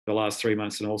the last 3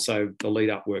 months and also the lead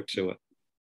up work to it.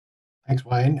 Thanks,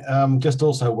 Wayne. Just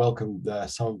also welcomed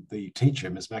some of the teacher,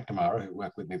 Ms. McNamara, who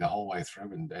worked with me the whole way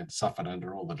through and suffered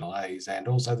under all the delays, and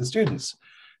also the students.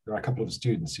 There are a couple of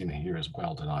students in here as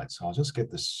well tonight. So I'll just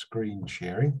get the screen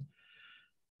sharing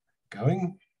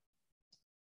going.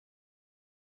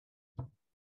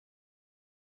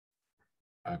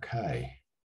 Okay.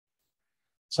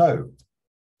 So,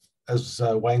 as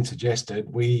Wayne suggested,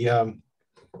 we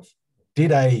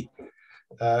did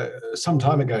some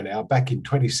time ago now, back in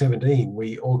 2017,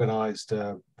 we organised,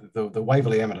 the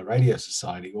Waverley Amateur Radio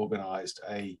Society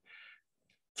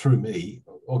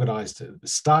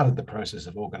started the process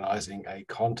of organising a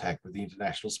contact with the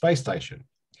International Space Station.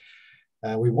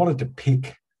 We wanted to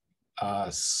pick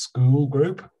a school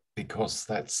group because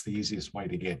that's the easiest way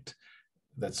to get,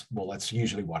 that's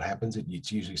usually what happens.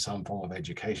 It's usually some form of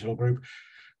educational group.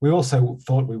 We also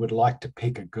thought we would like to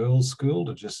pick a girls' school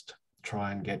to just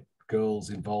try and get girls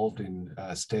involved in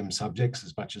STEM subjects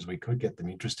as much as we could, get them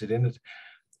interested in it.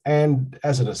 And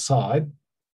as an aside,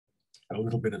 a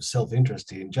little bit of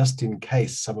self-interest in, just in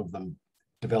case some of them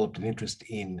developed an interest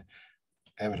in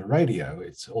amateur radio,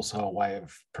 it's also a way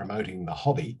of promoting the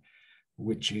hobby,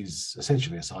 which is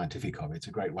essentially a scientific hobby. It's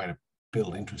a great way to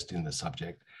build interest in the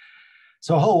subject.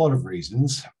 So a whole lot of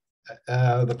reasons.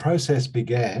 The process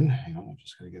began, hang on, I'm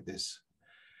just going to get this.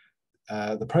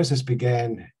 The process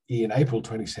began in April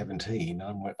 2017.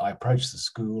 I approached the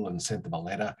school and sent them a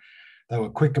letter. They were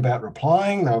quick about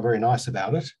replying. They were very nice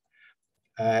about it.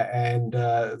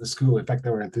 The school, in fact,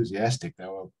 they were enthusiastic.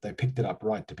 They picked it up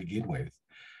right to begin with.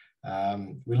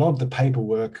 We logged the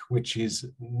paperwork, which is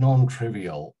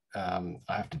non-trivial. I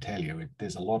have to tell you,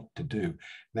 there's a lot to do.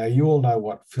 Now, you all know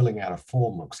what filling out a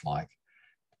form looks like.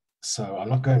 So I'm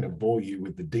not going to bore you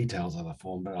with the details of the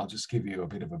form, but I'll just give you a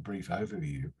bit of a brief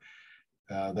overview.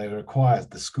 They require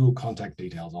the school contact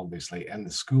details, obviously, and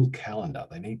the school calendar.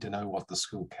 They need to know what the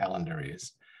school calendar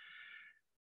is.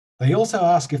 They also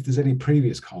ask if there's any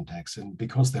previous contacts, and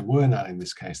because there were none in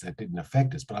this case, that didn't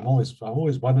affect us. But I've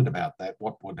always wondered about that,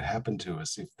 what would happen to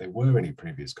us if there were any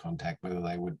previous contact, whether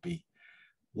they would be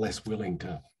less willing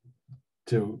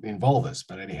to involve us.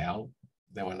 But anyhow,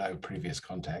 there were no previous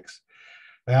contacts.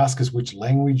 They ask us which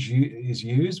language is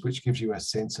used, which gives you a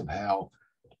sense of how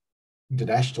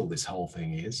international this whole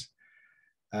thing is,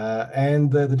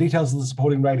 and the details of the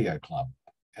supporting radio club,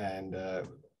 and a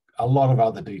lot of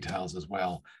other details as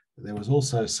well. There was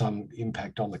also some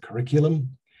impact on the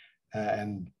curriculum,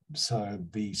 and so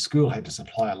the school had to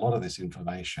supply a lot of this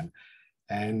information,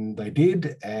 and they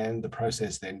did, and the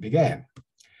process then began.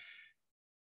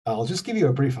 I'll just give you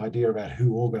a brief idea about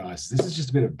who organised. This is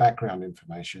just a bit of background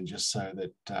information, just so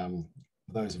that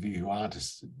those of you who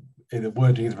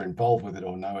weren't either involved with it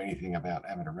or know anything about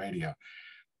amateur radio.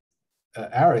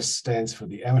 ARIS stands for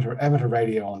the Amateur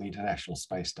Radio on the International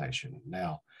Space Station.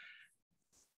 Now,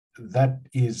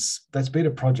 that's been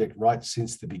a project right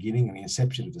since the beginning and the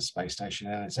inception of the space station,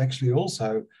 and it's actually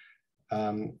also,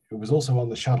 it was also on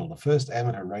the shuttle. The first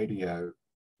amateur radio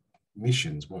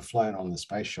missions were flown on the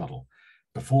space shuttle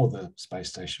before the space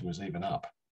station was even up.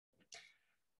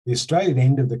 The Australian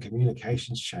end of the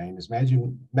communications chain is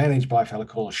managed by a fellow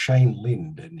called Shane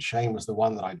Lind, and Shane was the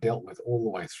one that I dealt with all the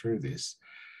way through this,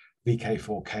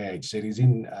 VK4KHZ. He's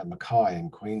in Mackay in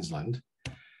Queensland.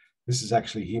 This is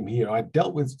actually him here. I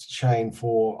dealt with Shane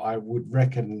for, I would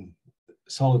reckon,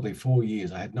 solidly 4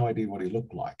 years. I had no idea what he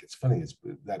looked like. It's funny, it's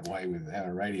that way with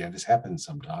amateur radio. This happens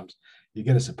sometimes. You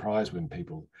get a surprise when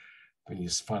you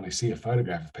finally see a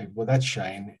photograph of people. Well, that's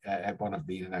Shane at one of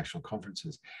the international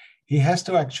conferences. He has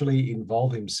to actually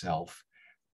involve himself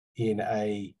in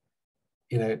a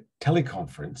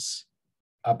teleconference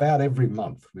about every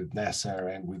month with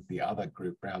NASA and with the other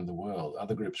groups around the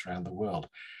world.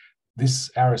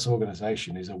 This ARIS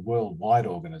organization is a worldwide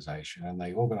organization, and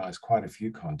they organize quite a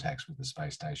few contacts with the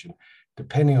space station,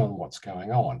 depending on what's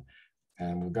going on.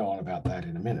 And we'll go on about that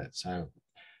in a minute. So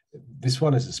this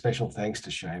one is a special thanks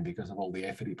to Shane because of all the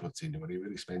effort he puts into it. He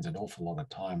really spends an awful lot of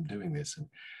time doing this and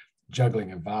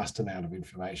juggling a vast amount of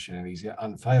information, and he's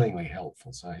unfailingly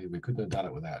helpful. So we couldn't have done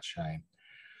it without Shane.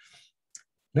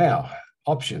 Now,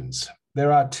 options.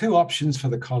 There are 2 options for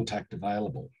the contact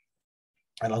available.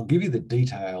 And I'll give you the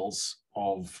details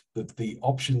of the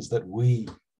options that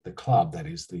the club, that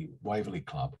is the Waverley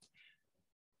Club,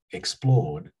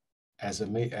 explored as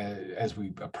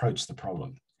we approached the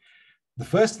problem. The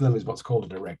first of them is what's called a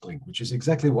direct link, which is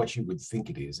exactly what you would think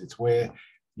it is. It's where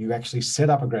you actually set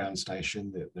up a ground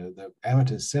station, the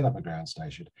amateurs set up a ground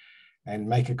station and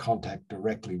make a contact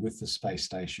directly with the space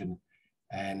station.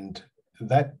 And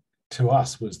that, to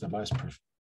us, was the most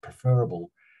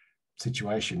preferable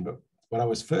situation. But when I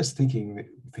was first thinking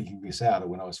this out,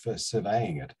 when I was first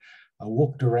surveying it, I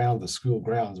walked around the school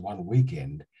grounds one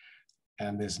weekend,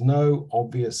 and there's no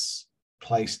obvious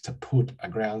place to put a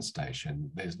ground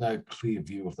station. There's no clear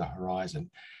view of the horizon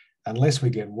unless we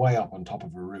get way up on top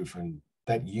of a roof, and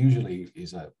that usually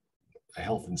is a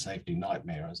health and safety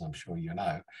nightmare, as I'm sure you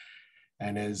know,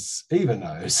 and as Eva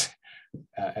knows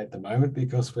at the moment,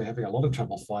 because we're having a lot of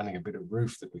trouble finding a bit of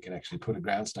roof that we can actually put a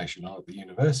ground station on at the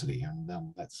university, and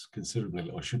that's considerably,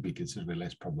 or should be considerably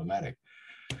less problematic.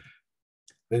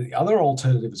 The other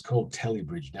alternative is called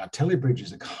telebridge. Now, telebridge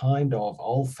is a kind of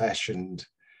old-fashioned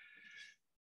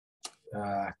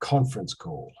conference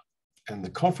call. And the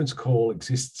conference call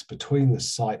exists between the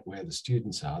site where the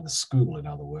students are, the school in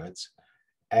other words,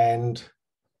 and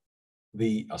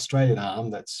the Australian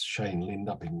arm, that's Shane Lind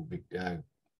up in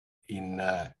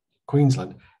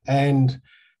Queensland, and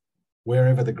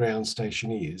wherever the ground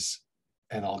station is.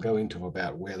 And I'll go into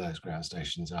about where those ground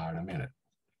stations are in a minute.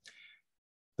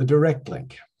 The direct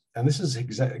link, and this is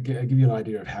give you an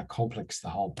idea of how complex the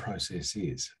whole process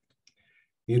is.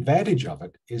 The advantage of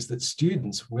it is that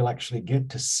students will actually get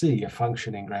to see a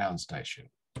functioning ground station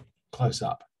close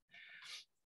up.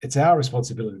 It's our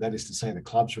responsibility, that is to say the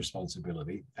club's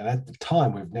responsibility, and at the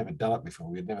time we've never done it before,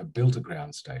 we had never built a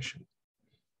ground station.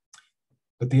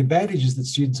 But the advantage is that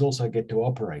students also get to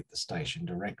operate the station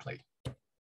directly.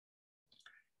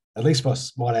 At least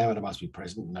my amateur must be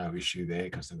present, no issue there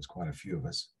because there was quite a few of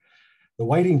us. The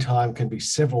waiting time can be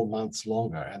several months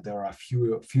longer, and there are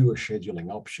fewer scheduling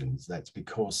options. That's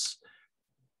because,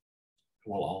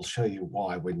 well, I'll show you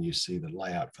why when you see the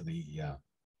layout for the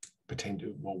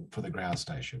for the ground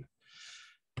station.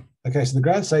 Okay, so the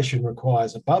ground station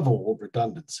requires, above all,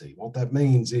 redundancy. What that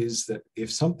means is that if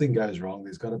something goes wrong,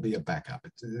 there's got to be a backup.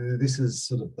 This is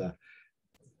sort of the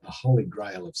holy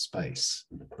grail of space.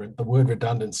 The word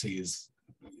redundancy is,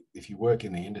 if you work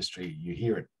in the industry, you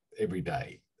hear it every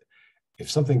day. If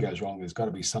something goes wrong, there's got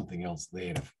to be something else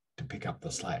there to pick up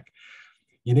the slack.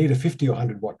 You need a 50 or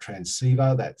 100 watt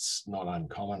transceiver. That's not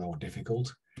uncommon or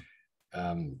difficult.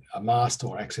 A mast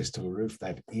or access to a roof,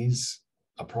 that is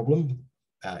a problem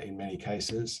in many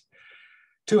cases.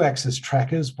 Two-axis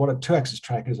trackers. What are two-axis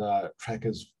trackers? Are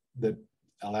trackers that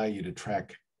allow you to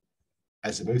track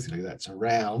azimuthally, that's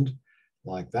around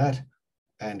like that,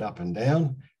 and up and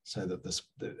down, so that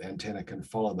the antenna can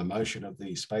follow the motion of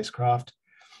the spacecraft.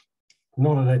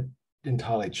 Not an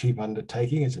entirely cheap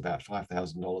undertaking. It's about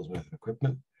 $5,000 worth of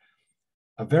equipment.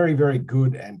 A very, very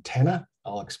good antenna.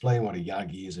 I'll explain what a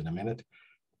Yagi is in a minute.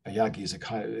 A Yagi is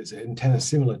an antenna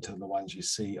similar to the ones you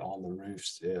see on the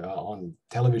roofs, on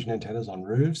television antennas on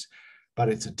roofs, but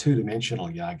it's a two-dimensional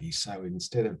Yagi. So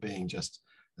instead of being just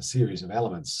a series of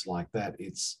elements like that,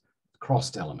 it's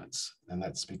crossed elements. And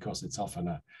that's because it's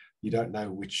often you don't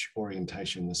know which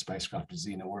orientation the spacecraft is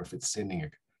in, or if it's sending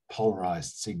a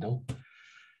polarized signal.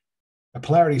 A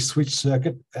polarity switch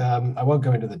circuit. I won't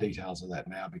go into the details of that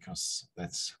now because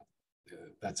that's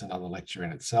another lecture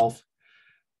in itself.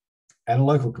 And a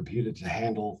local computer to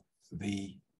handle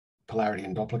the polarity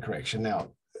and Doppler correction.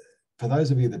 Now, for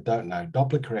those of you that don't know,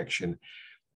 Doppler correction,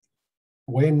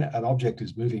 when an object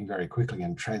is moving very quickly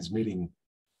and transmitting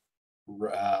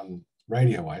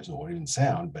radio waves, or even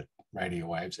sound, but radio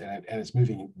waves, and it's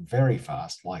moving very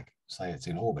fast, like say it's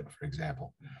in orbit, for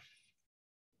example,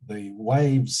 the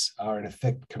waves are in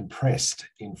effect compressed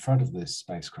in front of this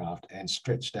spacecraft and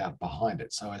stretched out behind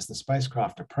it. So as the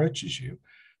spacecraft approaches you,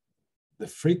 the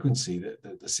frequency,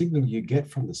 the signal you get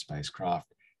from the spacecraft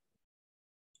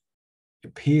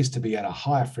appears to be at a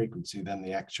higher frequency than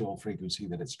the actual frequency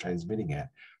that it's transmitting at,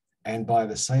 and by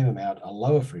the same amount, a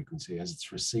lower frequency as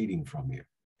it's receding from you.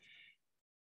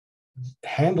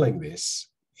 Handling this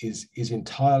is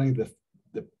entirely the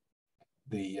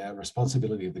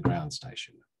responsibility of the ground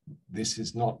station. This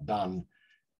is not done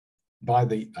by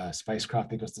the spacecraft,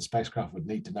 because the spacecraft would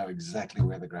need to know exactly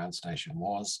where the ground station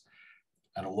was.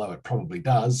 And although it probably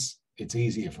does, it's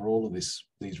easier for all of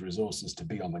these resources to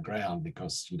be on the ground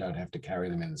because you don't have to carry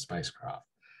them in the spacecraft.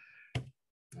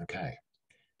 Okay.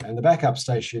 And the backup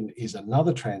station is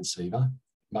another transceiver,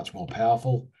 much more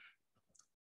powerful,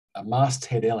 a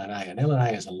masthead LNA. And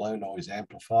LNA is a low noise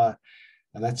amplifier.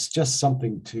 And that's just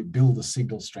something to build the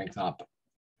signal strength up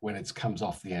when it comes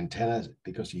off the antenna,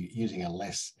 because you're using a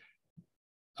less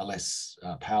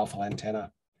powerful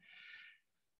antenna.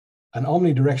 An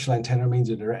omnidirectional antenna means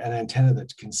an antenna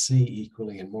that can see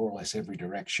equally in more or less every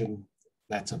direction.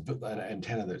 That's an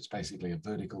antenna that's basically a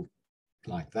vertical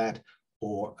like that,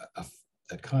 or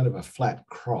a kind of a flat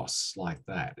cross like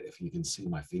that. If you can see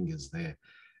my fingers there,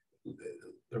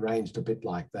 arranged a bit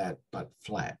like that, but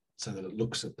flat, so that it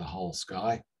looks at the whole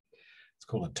sky. It's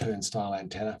called a turnstile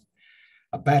antenna.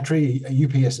 A battery, a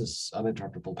UPS is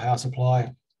uninterruptible power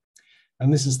supply.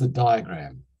 And this is the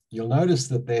diagram. You'll notice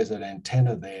that there's an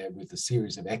antenna there with a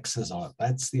series of X's on it.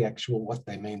 That's the actual, what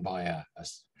they mean by a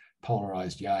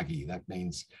polarized Yagi. That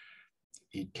means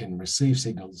it can receive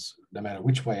signals no matter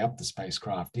which way up the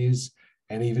spacecraft is.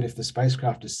 And even if the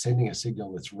spacecraft is sending a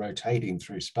signal that's rotating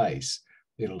through space,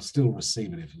 it'll still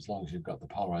receive it as long as you've got the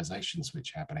polarization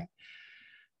switch happening.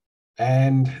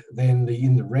 And then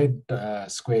in the red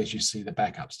squares, you see the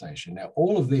backup station. Now,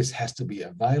 all of this has to be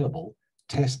available,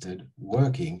 tested,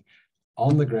 working,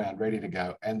 on the ground, ready to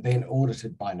go, and then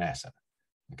audited by NASA.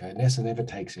 Okay, NASA never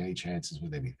takes any chances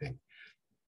with anything.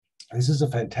 This is a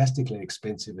fantastically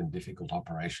expensive and difficult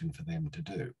operation for them to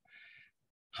do.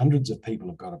 Hundreds of people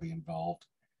have got to be involved.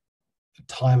 The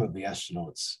time of the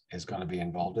astronauts has got to be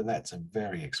involved, and that's a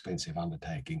very expensive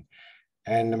undertaking.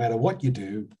 And no matter what you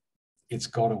do, it's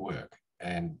got to work.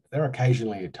 And there are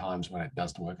occasionally times when it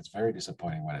doesn't work. It's very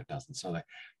disappointing when it doesn't. So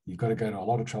you've got to go to a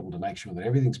lot of trouble to make sure that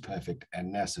everything's perfect,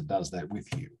 and NASA does that with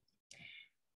you.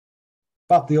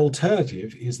 But the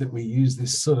alternative is that we use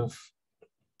this sort of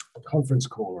conference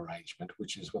call arrangement,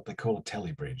 which is what they call a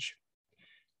telebridge.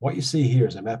 What you see here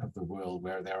is a map of the world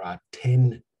where there are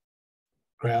 10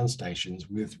 ground stations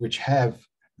which have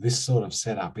this sort of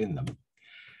setup in them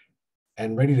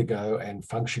and ready to go and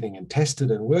functioning and tested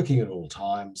and working at all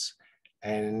times.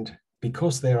 And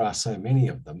because there are so many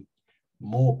of them,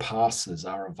 more passes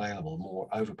are available, more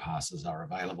overpasses are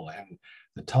available, and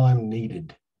the time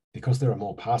needed, because there are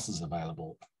more passes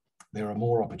available, there are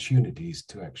more opportunities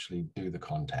to actually do the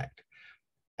contact.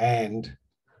 And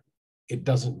it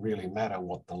doesn't really matter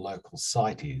what the local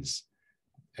site is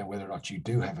and whether or not you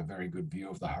do have a very good view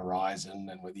of the horizon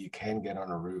and whether you can get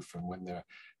on a roof and when there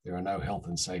are no health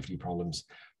and safety problems.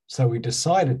 So we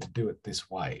decided to do it this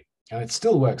way. And it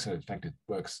still works, and in fact, it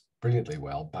works brilliantly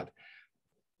well, but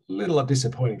a little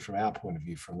disappointing from our point of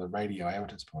view, from the radio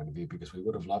amateur's point of view, because we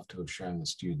would have loved to have shown the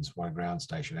students what a ground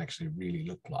station actually really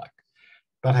looked like.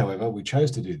 But however, we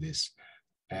chose to do this,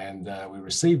 and we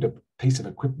received a piece of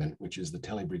equipment, which is the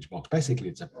telebridge box. Basically,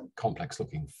 it's a complex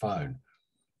looking phone,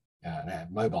 a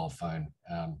mobile phone,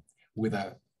 with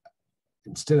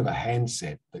instead of a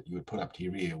handset that you would put up to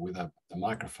your ear, with a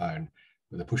microphone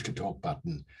with a push to talk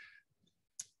button,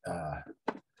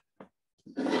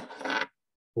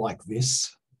 like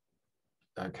this.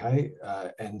 Okay,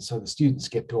 and so the students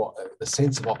get to the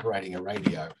sense of operating a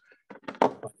radio.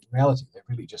 But in reality, they're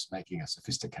really just making a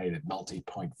sophisticated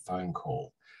multi-point phone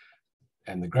call.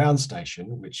 And the ground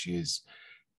station, which is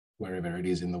wherever it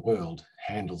is in the world,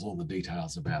 handles all the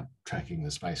details about tracking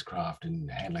the spacecraft and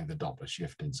handling the Doppler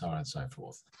shift and so on and so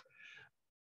forth.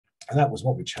 And that was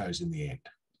what we chose in the end.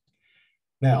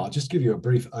 Now, I'll just give you a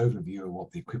brief overview of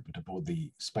what the equipment aboard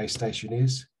the space station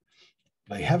is.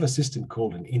 They have a system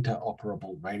called an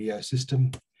interoperable radio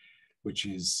system, which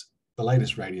is the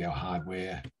latest radio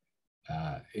hardware.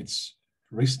 It's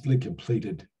recently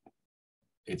completed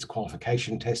its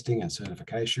qualification testing and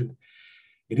certification.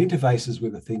 It interfaces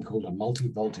with a thing called a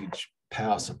multi-voltage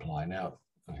power supply. Now,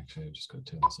 actually, I've just got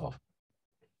to turn this off.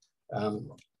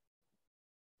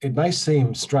 It may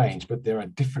seem strange, but there are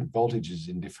different voltages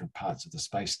in different parts of the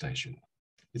space station.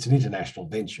 It's an international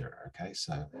venture, okay?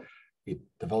 So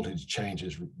the voltage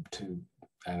changes to,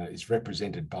 and it's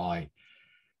represented by,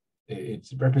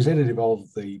 it's representative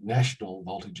of the national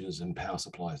voltages and power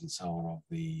supplies and so on of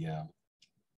the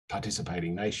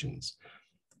participating nations.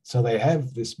 So they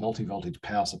have this multi-voltage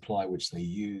power supply, which they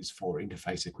use for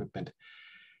interface equipment.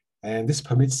 And this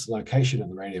permits location of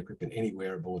the radio equipment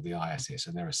anywhere aboard the ISS.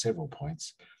 And there are several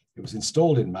points. It was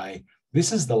installed in May.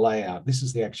 This is the layout. This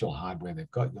is the actual hardware they've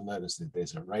got. You'll notice that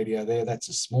there's a radio there. That's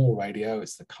a small radio.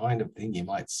 It's the kind of thing you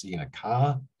might see in a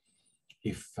car.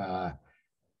 If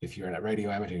you're a radio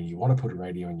amateur and you want to put a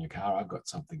radio in your car, I've got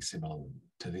something similar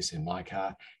to this in my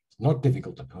car. It's not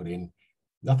difficult to put in.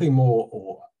 Nothing more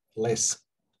or less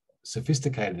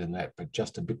sophisticated than that, but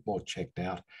just a bit more checked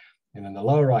out. And in the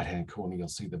lower right-hand corner, you'll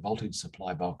see the voltage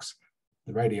supply box.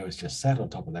 The radio is just sat on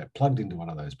top of that, plugged into one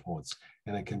of those ports,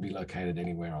 and it can be located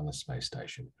anywhere on the space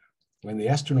station. When the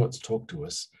astronauts talk to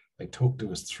us, they talk to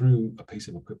us through a piece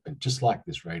of equipment, just like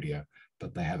this radio,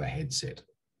 but they have a headset.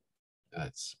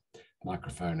 That's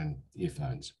microphone and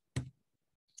earphones.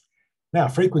 Now,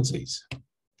 frequencies.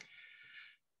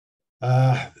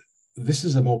 This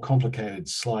is a more complicated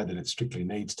slide than it strictly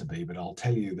needs to be, but I'll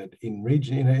tell you that in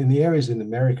the areas in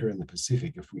America and the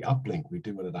Pacific, if we uplink, we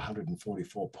do it at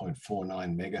 144.49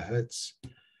 megahertz.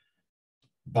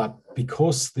 But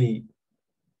because the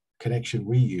connection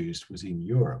we used was in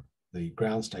Europe, the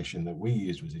ground station that we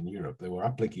used was in Europe. They were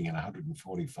uplinking at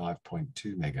 145.2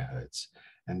 megahertz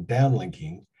and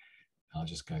downlinking, I'll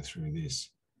just go through this,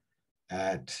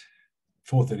 at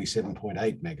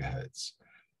 437.8 megahertz.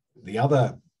 The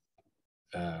other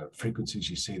frequencies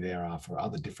you see there are for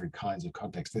other different kinds of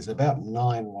contacts. There's about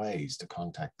 9 ways to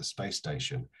contact the space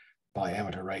station by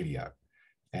amateur radio.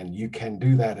 And you can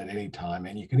do that at any time.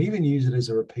 And you can even use it as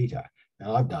a repeater.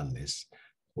 Now, I've done this,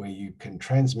 where you can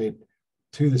transmit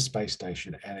to the space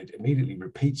station and it immediately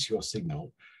repeats your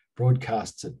signal,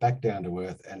 broadcasts it back down to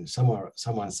Earth, and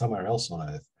someone somewhere else on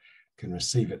Earth can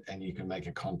receive it, and you can make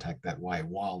a contact that way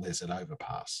while there's an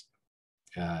overpass.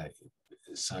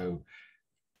 So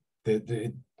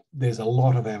there's a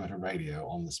lot of amateur radio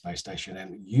on the space station,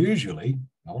 and usually,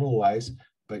 not always,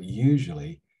 but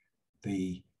usually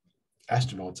the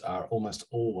astronauts are almost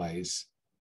always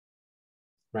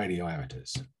radio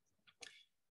amateurs.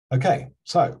 Okay,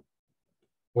 so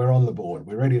we're on the board,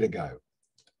 we're ready to go.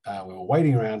 We were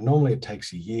waiting around. Normally it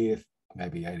takes a year,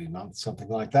 maybe 18 months, something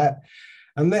like that.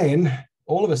 And then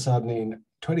all of a sudden in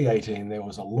 2018, there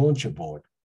was a launch abort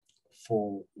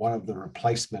for one of the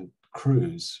replacement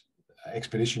crews,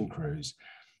 expedition crews,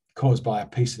 caused by a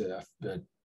piece of a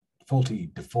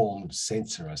faulty deformed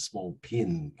sensor, a small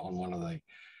pin on one of the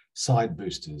side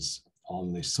boosters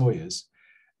on the Soyuz.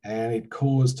 And it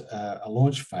caused a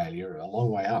launch failure a long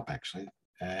way up, actually.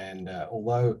 And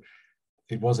although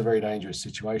it was a very dangerous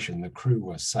situation, the crew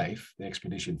was safe. The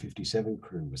Expedition 57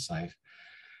 crew was safe.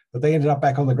 But they ended up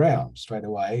back on the ground straight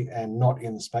away and not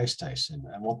in the space station.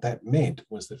 And what that meant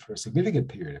was that for a significant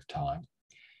period of time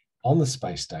on the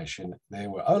space station, there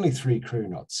were only 3 crew,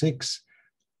 not 6.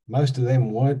 Most of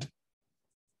them weren't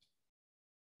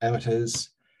amateurs.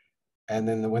 And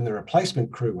then when the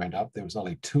replacement crew went up, there was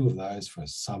only 2 of those for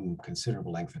some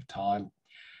considerable length of time.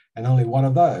 And only one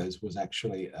of those was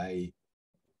actually an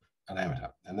amateur.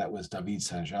 And that was David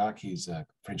Saint-Jacques. He's a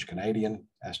French-Canadian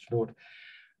astronaut.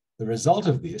 The result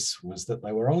of this was that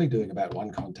they were only doing about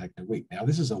 1 contact a week. Now,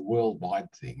 this is a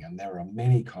worldwide thing, and there are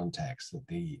many contacts that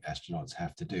the astronauts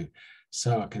have to do.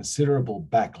 So a considerable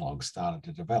backlog started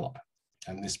to develop,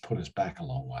 and this put us back a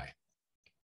long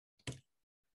way.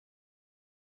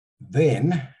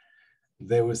 Then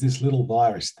there was this little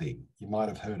virus thing. You might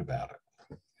have heard about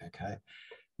it, okay?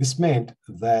 This meant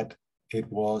that it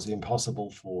was impossible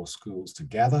for schools to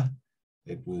gather.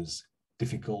 It was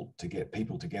difficult to get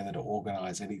people together to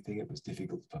organize anything. It was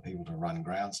difficult for people to run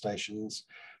ground stations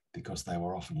because they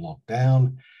were often locked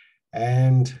down.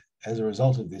 And as a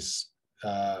result of this,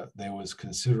 there was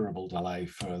considerable delay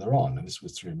further on. And this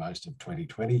was through most of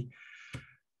 2020.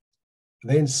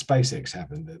 Then SpaceX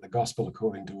happened, the gospel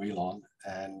according to Elon,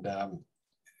 and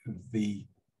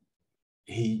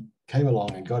he came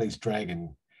along and got his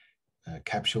Dragon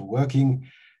capsule working.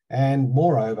 And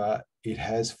moreover, it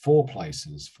has 4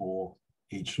 places for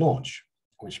each launch,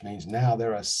 which means now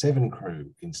there are 7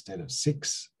 crew instead of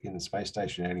 6 in the space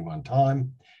station at any one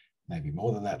time. Maybe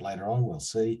more than that later on, we'll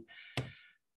see.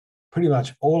 Pretty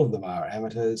much all of them are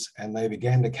amateurs, and they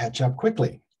began to catch up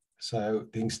quickly. So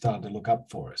things started to look up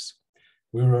for us.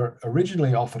 We were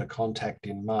originally offered a contact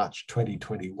in March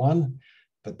 2021,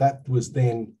 but that was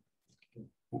then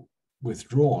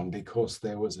withdrawn because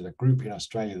there was a group in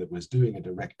Australia that was doing a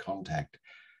direct contact,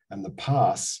 and the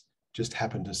pass just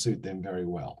happened to suit them very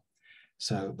well.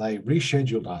 So they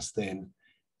rescheduled us then,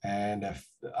 and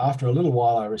after a little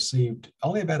while, I received,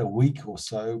 only about a week or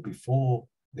so before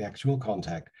the actual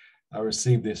contact, I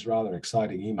received this rather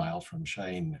exciting email from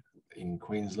Shane in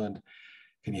Queensland.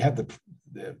 Can you have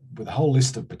with a whole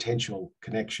list of potential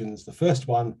connections? The first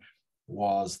one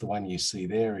was the one you see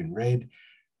there in red.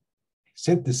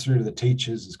 Sent this through to the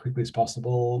teachers as quickly as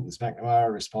possible. Ms.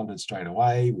 McNamara responded straight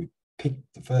away. We picked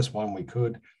the first one we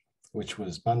could, which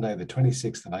was Monday, the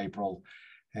 26th of April,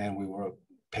 and we were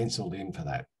penciled in for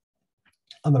that.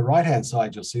 On the right-hand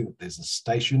side, you'll see that there's a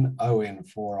station,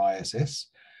 ON4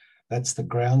 ISS. That's the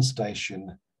ground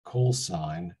station call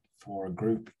sign for a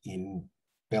group in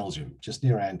Belgium, just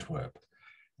near Antwerp.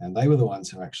 And they were the ones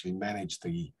who actually managed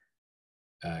the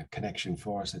connection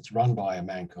for us. It's run by a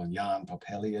man called Jan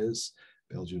Poppeliers,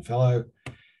 Belgian fellow.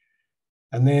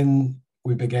 And then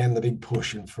we began the big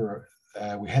push, and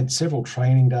we had several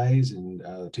training days, and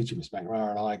teacher Ms.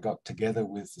 McNamara and I got together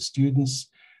with the students.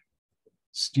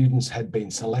 Students had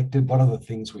been selected. One of the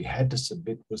things we had to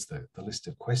submit was the list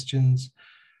of questions.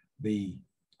 The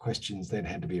questions then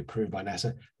had to be approved by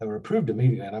NASA. They were approved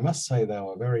immediately, and I must say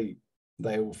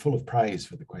they were full of praise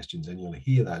for the questions, and you'll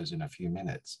hear those in a few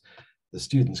minutes. The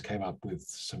students came up with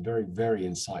some very, very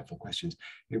insightful questions.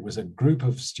 It was a group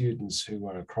of students who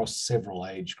were across several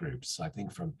age groups, I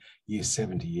think from year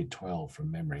 7 to year 12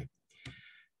 from memory.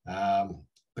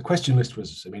 The question list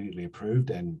was immediately approved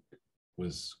and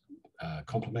was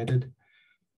complimented.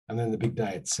 And then the big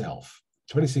day itself,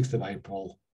 26th of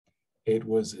April, it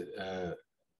was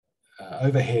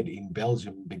overhead in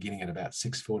Belgium beginning at about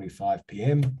 6:45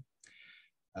 p.m.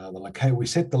 We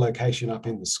set the location up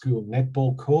in the school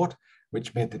netball court,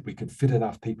 which meant that we could fit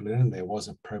enough people in and there was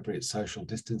appropriate social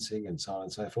distancing and so on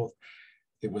and so forth.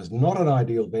 It was not an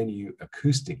ideal venue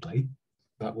acoustically,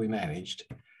 but we managed.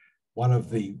 One of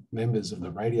the members of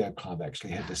the radio club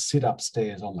actually had to sit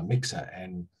upstairs on the mixer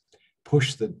and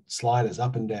push the sliders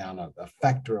up and down a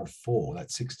factor of 4.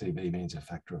 That 6 dB means a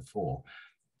factor of 4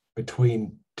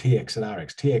 between TX and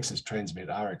RX. TX is transmit,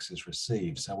 RX is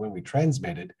receive. So when we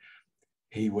transmitted,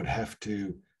 he would have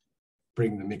to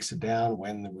bring the mixer down.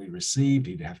 When we received,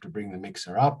 he'd have to bring the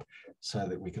mixer up so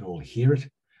that we could all hear it.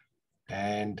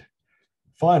 And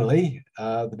finally,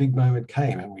 the big moment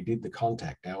came and we did the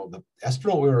contact. Now, the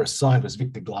astronaut we were assigned was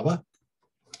Victor Glover.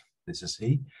 This is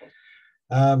he.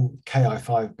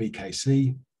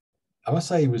 KI5BKC. I must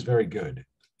say he was very good.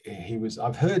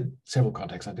 I've heard several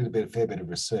contacts. I did a fair bit of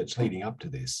research leading up to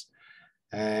this.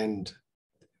 And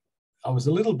I was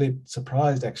a little bit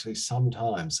surprised, actually,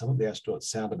 sometimes some of the astronauts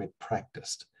sound a bit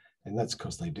practiced. And that's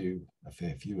because they do a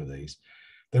fair few of these.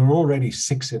 There were already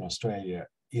 6 in Australia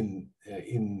in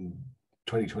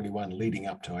 2021 leading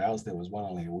up to ours. There was one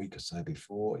only a week or so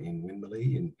before in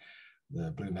Winmalee in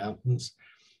the Blue Mountains.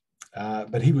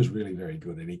 But he was really very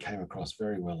good and he came across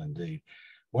very well indeed.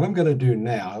 What I'm going to do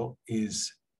now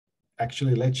is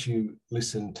actually let you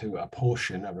listen to a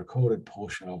recorded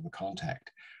portion of the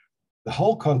contact. The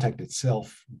whole contact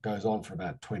itself goes on for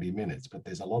about 20 minutes, but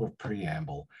there's a lot of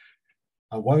preamble.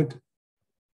 I won't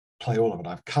play all of it.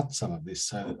 I've cut some of this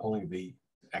so that only the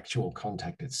actual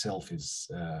contact itself is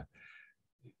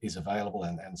available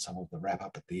and some of the wrap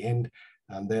up at the end.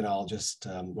 And then I'll just,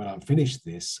 when I'm finished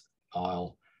this,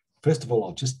 first of all,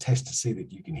 I'll just test to see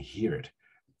that you can hear it.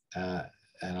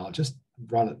 And I'll just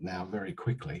run it now very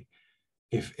quickly.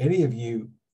 If any of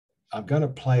you, I'm going to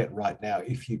play it right now.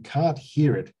 If you can't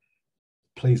hear it,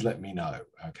 please let me know.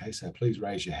 Okay, so please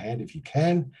raise your hand if you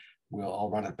can. I'll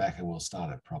run it back and we'll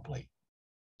start it properly.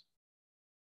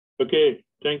 Okay,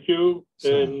 thank you.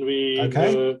 And we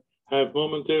have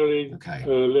momentarily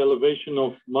the elevation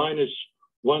of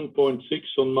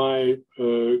 -1.6 on my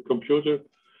computer.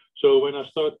 So when I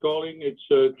start calling, it's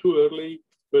too early,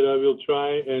 but I will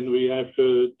try, and we have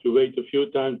to wait a few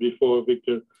times before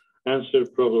Victor answers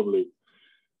probably.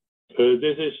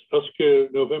 This is Oscar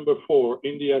November 4,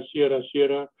 India Sierra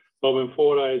Sierra, Robin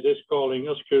 4 ISS calling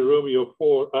Oscar Romeo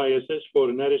 4 ISS for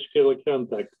an scale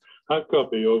contact. I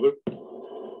copy, over.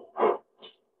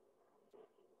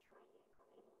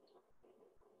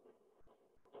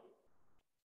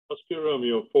 Oscar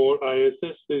Romeo 4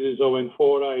 ISS, this is Owen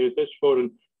 4 ISS for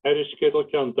an schedule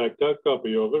contact. I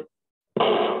copy, over.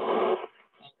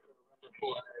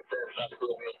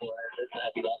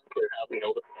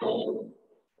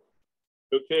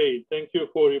 Okay, thank you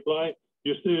for reply.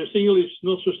 Your signal is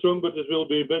not so strong, but it will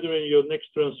be better in your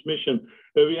next transmission.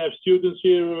 We have students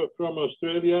here from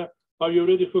Australia. Are you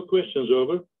ready for questions,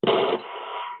 over?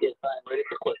 Yes, I'm ready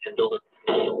for questions, over.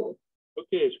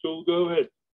 Okay, school, go ahead.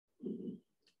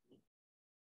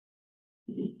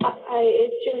 Hi,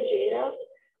 it's Georgina.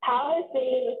 How has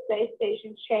being in the space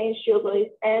station changed your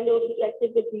beliefs and/or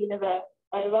perspective of the universe?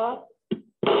 Over.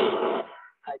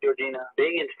 Hi, Georgina.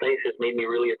 Being in space has made me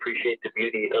really appreciate the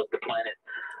beauty of the planet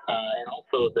and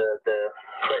also the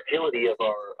fragility of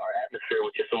our atmosphere,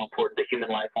 which is so important to human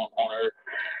life on Earth.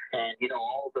 And, you know,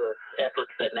 all the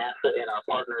efforts that NASA and our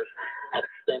partners have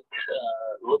spent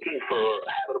looking for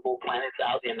habitable planets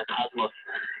out in the cosmos,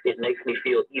 it makes me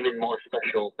feel even more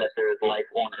special that there is life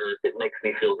on Earth. It makes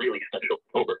me feel really special.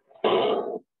 Over.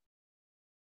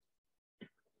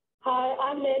 Hi,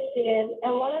 I'm Nancy, and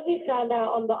what have you found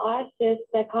out on the ISS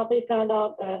that can't be found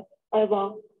out there?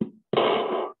 Over.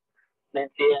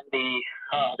 Nancy, and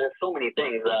there's so many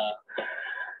things. How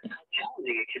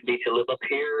challenging it can be to live up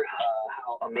here,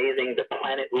 how amazing the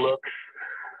planet looks,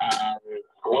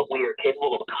 what we are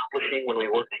capable of accomplishing when we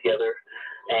work together.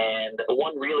 And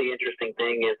one really interesting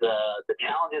thing is the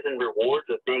challenges and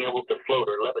rewards of being able to float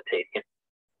or levitate.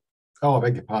 Oh, I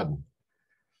beg your pardon.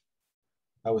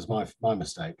 That was my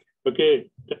mistake. Okay.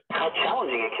 How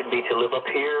challenging it can be to live up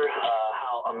here,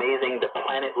 how amazing the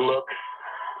planet looks,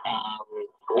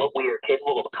 what we are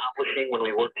capable of accomplishing when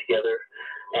we work together.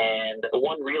 And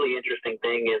one really interesting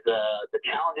thing is the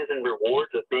challenges and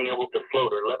rewards of being able to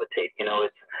float or levitate. You know,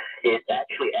 it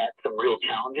actually adds some real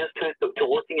challenges to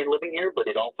working and living here, but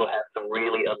it also has some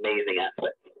really amazing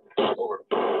aspects. Over.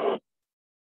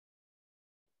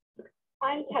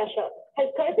 I'm Tasha. Has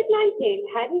COVID-19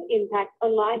 had an impact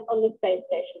on life on the space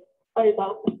station?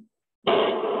 Over.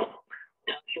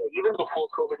 Even before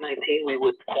COVID-19, we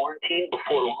would quarantine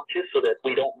before launches so that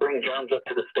we don't bring germs up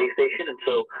to the space station. And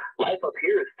so life up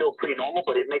here is still pretty normal,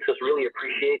 but it makes us really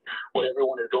appreciate what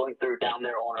everyone is going through down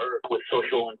there on Earth with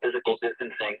social and physical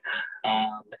distancing,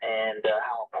 and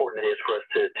how important it is for us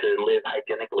to live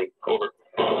hygienically. Over.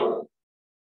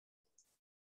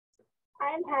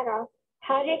 I'm Hannah.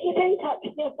 How do you keep in touch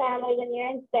with your family when you're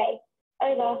in space?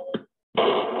 Over.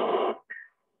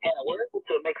 And we're able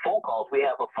to make phone calls. We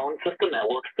have a phone system that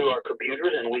works through our computers,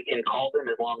 and we can call them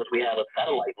as long as we have a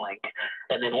satellite link.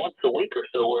 And then once a week or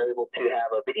so, we're able to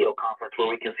have a video conference where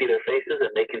we can see their faces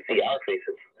and they can see our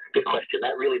faces. Good question.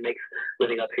 That really makes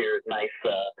living up here nice,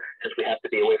 since we have to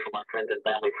be away from our friends and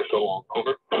family for so long.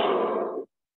 Over.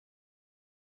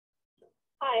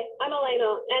 Hi, I'm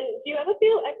Elena. And do you ever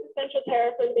feel existential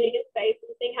terror from being in space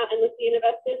and seeing how endless the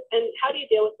universe is? And how do you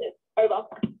deal with this? Over.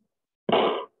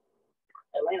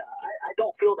 Elena, I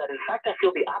don't feel that. In fact, I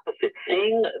feel the opposite.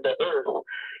 Seeing the Earth,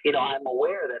 I'm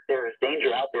aware that there is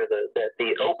danger out there, that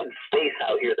the open space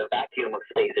out here, the vacuum of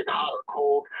space, it's hot or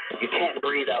cold. You can't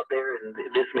breathe out there, and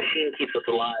this machine keeps us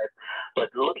alive.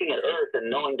 But looking at Earth and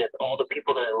knowing that all the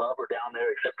people that I love are down there,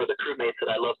 except for the crewmates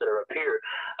that I love that are up here,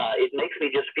 it makes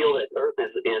me just feel that Earth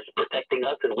is protecting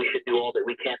us, and we should do all that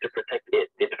we can to protect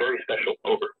it. It's very special.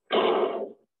 Over.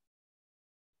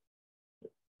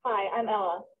 Hi, I'm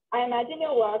Ella. I imagine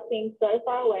your work being so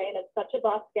far away and at such a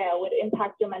vast scale would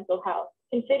impact your mental health.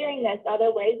 Considering this, are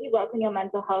there ways you work on your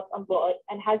mental health on board,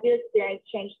 and has your experience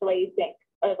changed the way you think?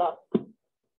 Over.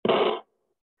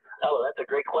 Oh, that's a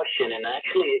great question, and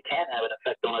actually it can have an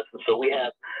effect on us. And so we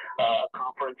have a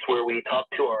conference where we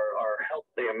talk to our health,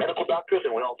 our medical doctors,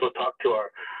 and we also talk to our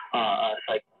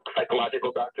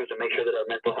psychological doctors and make sure that our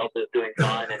mental health is doing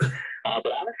fine. And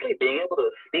but honestly, being able to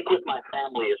speak with my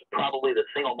family is probably the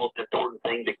single most important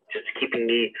thing to just keeping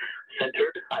me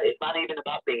centered. It's not even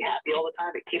about being happy all the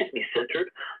time. It keeps me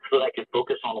centered so that I can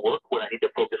focus on work when I need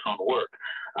to focus on work.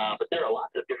 But there are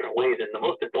lots of different ways, and the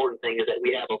most important thing is that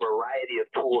we have a variety of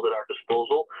tools at our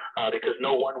disposal, because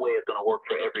no one way is going to work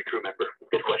for every crew member.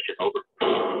 Good question. Over.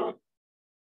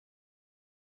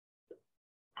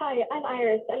 Hi, I'm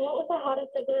Iris, and what was the hardest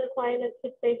of the requirements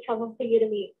for space travel for you to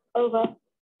meet? Over.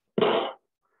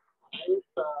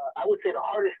 I would say the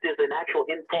hardest is an actual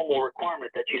informal requirement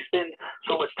that you spend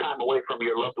so much time away from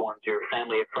your loved ones, your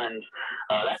family and friends.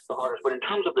 That's the hardest. But in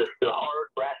terms of the hard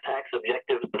brass tacks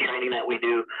objectives, the training that we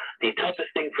do, the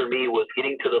toughest thing for me was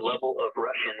getting to the level of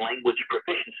Russian language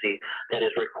proficiency that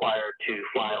is required to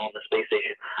fly on the space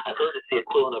station. I've heard it's the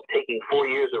equivalent of taking 4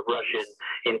 years of Russian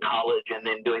in college and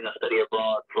then doing a study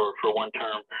abroad for one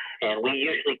term. And we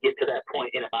usually get to that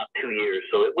point in about 2 years.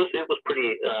 So it was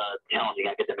pretty challenging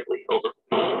academically. Over.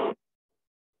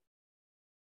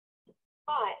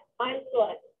 Hi, I'm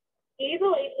Celeste. Do you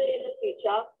believe that in the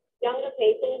future, younger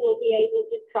people will be able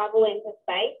to travel into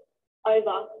space?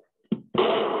 Over.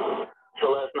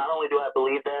 Celeste, not only do I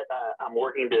believe that, I'm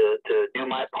working to do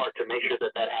my part to make sure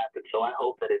that happens. So I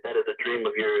hope that that is a dream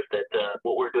of yours, that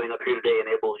what we're doing up here today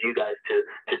enables you guys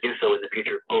to do so in the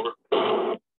future. Over.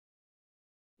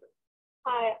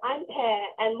 Hi, I'm Pear,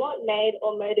 and what made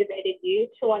or motivated you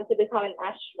to want to become an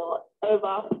astronaut?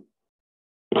 Over.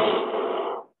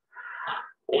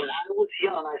 When I was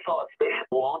young, I saw a spaceship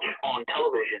launch on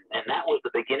television, and that was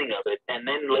the beginning of it. And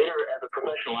then later, as a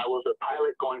professional, I was a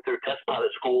pilot going through test pilot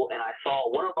school, and I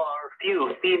saw one of our few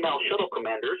female shuttle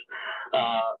commanders,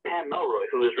 Pam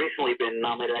Melroy, who has recently been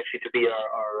nominated actually to be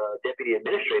our deputy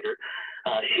administrator.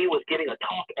 She was giving a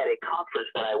talk at a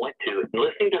conference that I went to. And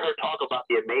listening to her talk about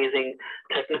the amazing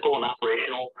technical and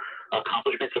operational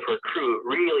accomplishments of her crew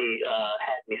really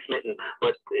had me smitten.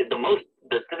 But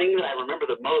the thing that I remember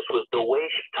the most was the way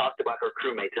she talked about her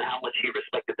crewmates and how much she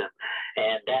respected them.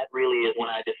 And that really is when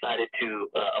I decided to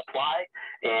apply,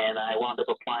 and I wound up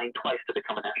applying twice to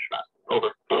become an astronaut. Over.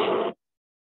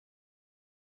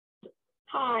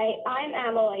 Hi, I'm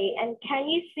Emily, and can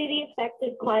you see the effect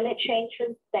of climate change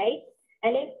from space?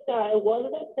 And if so, what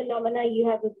are the phenomena you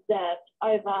have observed?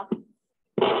 Over.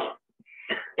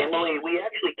 Emily, we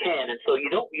actually can, and so you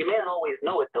may not always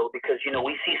know it though, because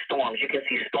we see storms. You can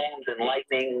see storms and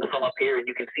lightning from up here, and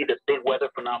you can see the big weather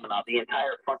phenomena, the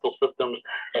entire frontal systems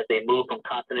as they move from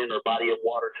continent or body of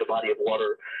water to body of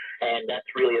water, and that's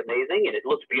really amazing, and it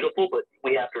looks beautiful. But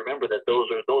we have to remember that those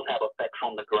have effects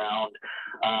on the ground.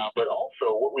 But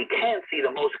also, what we can see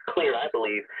the most clear, I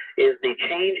believe, is the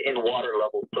change in water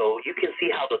level. So you can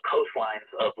see how the coastlines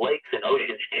of lakes and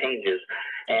oceans changes,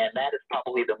 and that is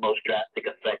probably the most drastic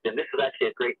effect. And this is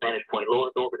actually a great vantage point. Low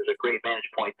Earth orbit is a great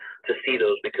vantage point to see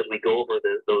those, because we go over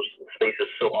those space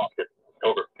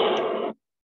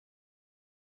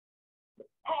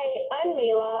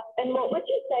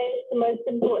is the most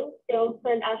important skill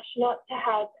for an astronaut to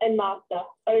have and master?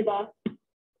 Over.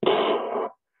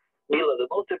 Mila,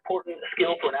 the most important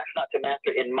skill for an astronaut to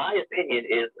master, in my opinion,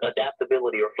 is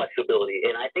adaptability or flexibility.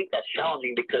 And I think that's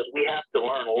challenging because we have to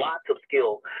learn lots of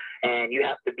skills and you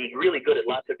have to be really good at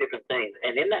lots of different things.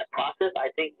 And in that process,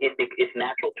 I think it's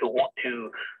natural to want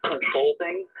to control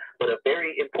things, but a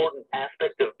very important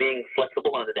aspect of being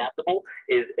flexible and adaptable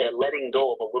is letting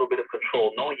go of a little bit of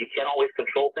control, knowing you can't always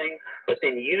control things, but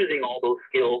then using all those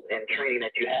skills and training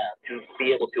that you have to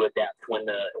be able to adapt when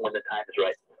the time is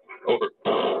right. Over.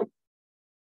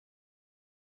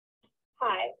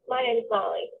 Hi, my name is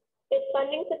Molly. If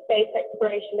funding for space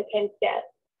exploration became scarce,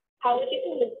 how would you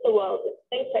convince the world that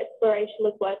space exploration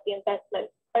was worth the investment?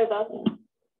 Over.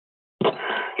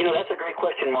 You know, that's a great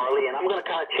question, Marley, and I'm going to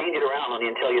kind of change it around on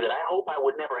you and tell you that I hope I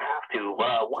would never have to.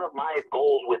 One of my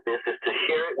goals with this is to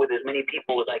share it with as many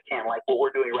people as I can, like what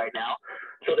we're doing right now,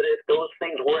 so that if those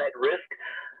things were at risk,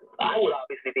 I would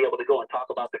obviously be able to go and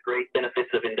talk about the great benefits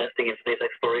of investing in space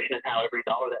exploration and how every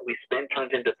dollar that we spend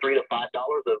turns into $3 to $5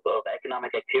 of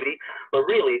economic activity. But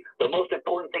really, the most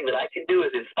important thing that I can do is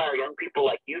inspire young people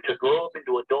like you to grow up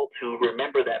into adults who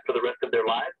remember that for the rest of their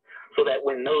lives, so that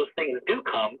when those things do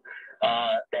come,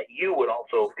 that you would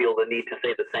also feel the need to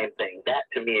say the same thing. That,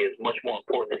 to me, is much more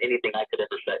important than anything I could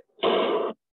ever say.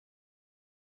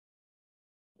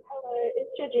 Hello, it's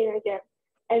Georgina again.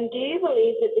 And do you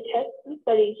believe that the tests and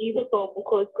studies you perform will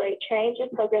cause great change and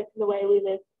progress in the way we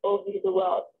live or view the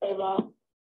world? Over.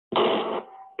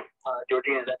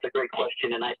 Georgina, that's a great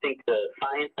question, and I think the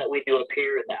science that we do up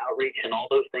here and the outreach and all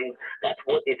those things, that's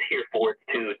what it's here for.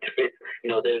 It's you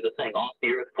know, there's a saying, off the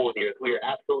earth, for the earth. We are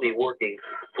absolutely working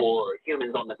for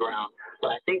humans on the ground, but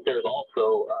I think there's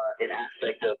also an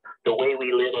aspect of the way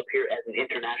we live up here as an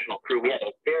international crew. We have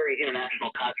a very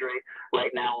international cadre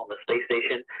right now on the space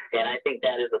station, and I think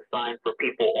that is a sign for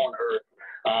people on Earth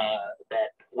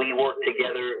that we work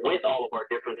together with all of our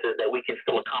differences, that we can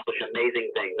still accomplish amazing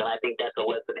things. And I think that's a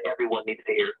lesson everyone needs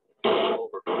to hear.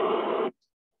 Over.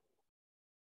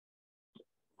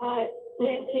 Hi,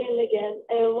 Nancy again.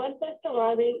 When first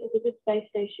arriving into the space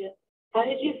station, how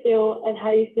did you feel and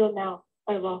how do you feel now?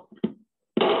 Over.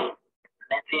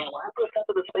 Nancy, when I first got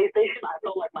to the space station, I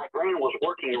felt like my brain was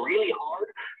working really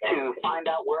hard to find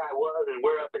out where I was and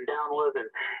where up and down was.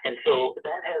 And so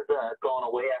that has gone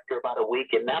away after about a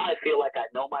week. And now I feel like I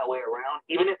know my way around.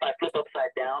 Even if I flip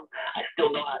upside down, I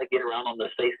still know how to get around on the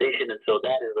space station. And so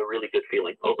that is a really good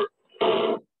feeling. Over.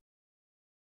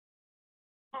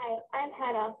 Hi, I'm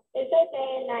Hannah. Is there day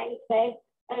and night in space?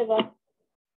 Over.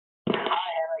 Hi,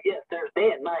 Hannah. Yes, there's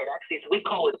day and night. Actually, we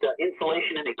call it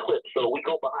insolation and eclipse. So we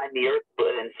go behind the Earth,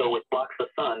 and so it blocks the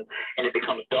sun, and it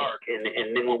becomes dark. And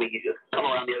then when we come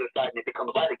around the other side and it becomes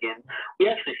light again, we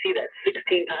actually see that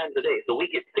 16 times a day. So we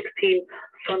get 16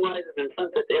 sunrises and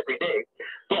sunsets every day.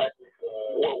 But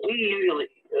what we usually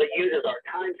use as our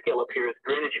time scale up here is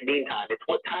Greenwich Mean Time. It's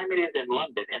what time it is in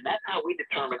London, and that's how we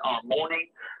determine our morning,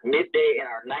 midday, and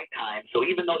our nighttime. So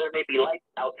even though there may be light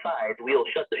outside, we'll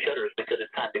shut the shutters because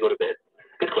it's time to go to bed.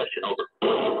 Good question. Over.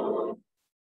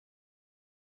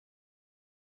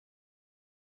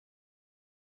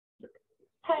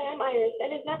 Hi, I'm Iris.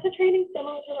 And is NASA training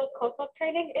similar to the COSMOS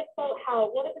training? If so, how?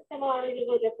 What are the similarities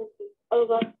or differences?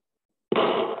 Over.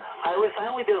 Iris, I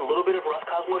only did a little bit of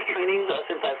Roscosmos training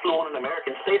since I flew on an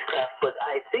American spacecraft, but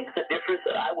I think the difference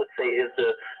that I would say is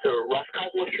the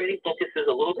Roscosmos training focuses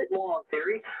a little bit more on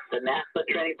theory. The NASA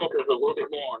training focuses a little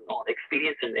bit more on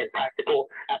experience and practical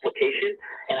application.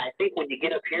 And I think when you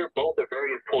get up here, both are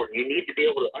very important. You need to be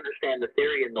able to understand the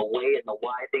theory and the way and the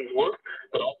why things work,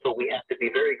 but also we have to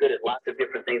be very good at lots of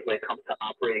different things when it comes to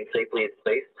operating safely in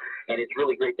space. And it's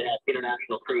really great to have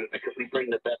international crews because we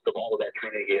bring the best of all of that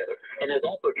training together. And there's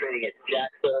also training at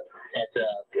JAXA, at the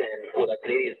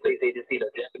Canadian Space Agency,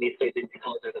 the Japanese Space Agency, and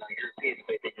our European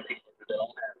Space Agency that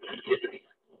all have different.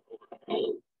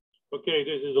 Okay,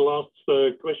 this is the last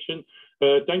question.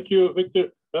 Thank you,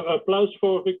 Victor. Applause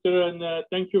for Victor, and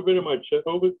thank you very much.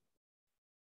 Over.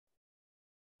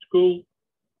 School.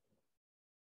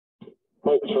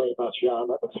 Thanks very much, Jan.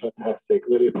 That was fantastic.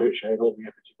 Really appreciate all the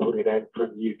effort you put in, and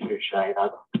from you too, Shane.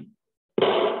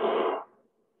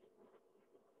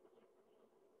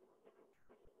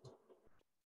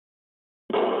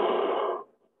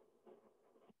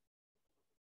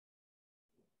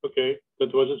 Okay,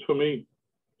 that was it for me.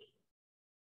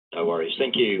 No worries.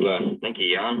 Thank you, Jan,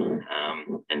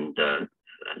 and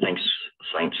thanks,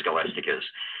 St. Scholastica's.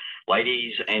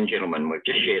 Ladies and gentlemen, we've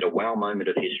just shared a wow moment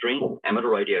of history. Amateur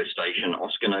radio station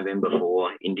Oscar November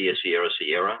 4, India Sierra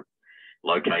Sierra,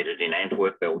 located in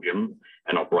Antwerp, Belgium,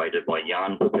 and operated by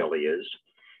Jan Paveliers,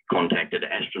 contacted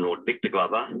astronaut Victor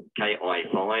Glover,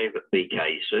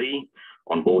 KI-5BKC,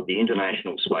 on board the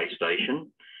International Space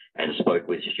Station and spoke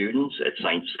with students at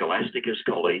St. Scholastica's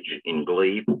College in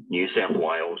Glebe, New South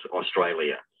Wales,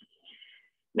 Australia.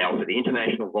 Now, for the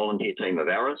international volunteer team of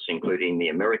ARIS, including the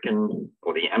American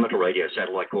or the Amateur Radio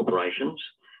Satellite Corporations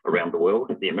around the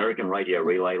world, the American Radio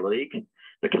Relay League,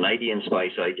 the Canadian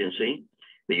Space Agency,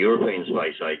 the European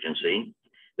Space Agency,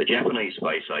 the Japanese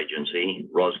Space Agency,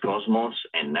 Roscosmos,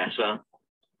 and NASA.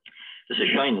 This is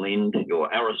Shane Lind,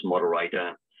 your ARIS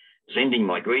moderator, sending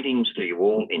my greetings to you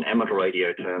all in amateur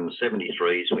radio terms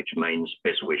 73s, which means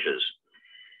best wishes.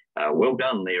 Well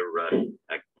done there,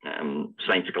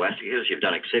 St. Scholastica's. You've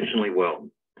done exceptionally well.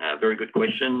 Very good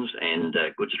questions and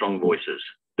good, strong voices.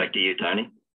 Back to you, Tony.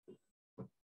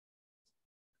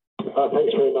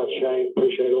 Thanks very much, Shane.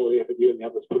 Appreciate all the effort you and the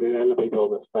others put in and the people on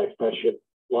the space station.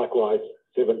 Likewise,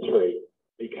 7-3,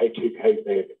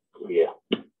 BK2KZ, clear.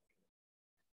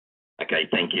 Okay,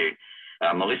 thank you.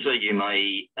 Melissa, you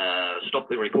may stop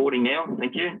the recording now.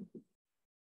 Thank you.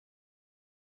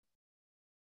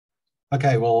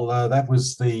 Okay, well, that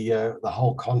was the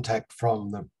whole contact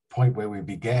from the point where we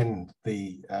began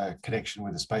the connection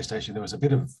with the space station. There was a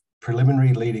bit of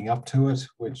preliminary leading up to it,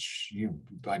 which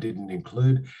I didn't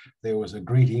include. There was a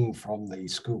greeting from the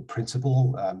school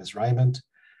principal, Ms. Raymond,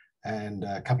 and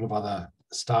a couple of other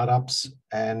startups.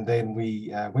 And then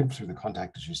we went through the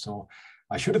contact, as you saw.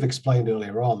 I should have explained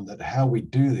earlier on that how we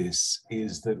do this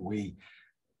is that we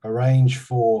arrange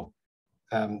for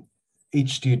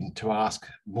each student to ask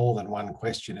more than one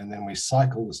question, and then we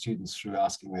cycle the students through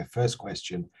asking their first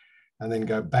question and then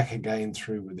go back again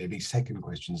through with any second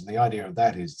questions. And the idea of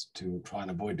that is to try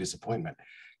and avoid disappointment.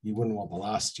 You wouldn't want the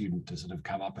last student to sort of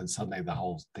come up and suddenly the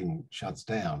whole thing shuts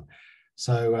down.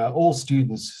 So all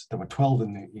students, there were 12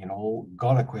 in all,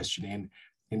 got a question in.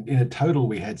 In a total,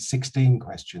 we had 16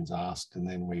 questions asked, and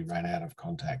then we ran out of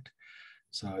contact.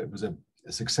 So it was a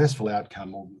successful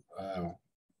outcome.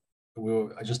 We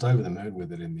were just over the moon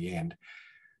with it in the end.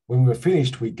 When we were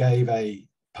finished, we gave a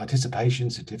participation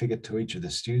certificate to each of the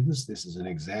students. This is an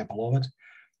example of it.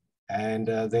 And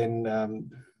then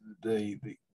the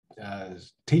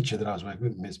teacher that I was working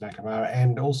with, Ms. McNamara,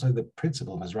 and also the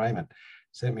principal, Ms. Raymond,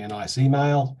 sent me a nice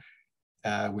email,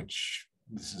 which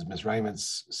this is Ms.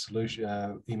 Raymond's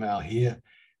solution email here.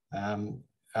 Then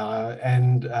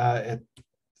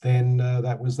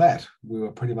that was that. We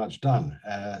were pretty much done.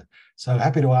 So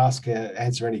happy to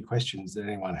answer any questions that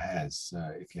anyone has,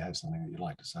 if you have something that you'd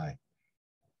like to say.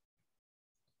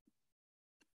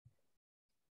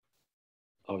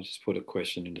 I'll just put a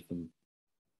question into the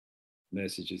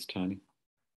messages, Tony.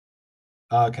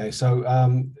 Okay, so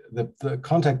the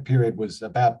contact period was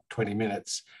about 20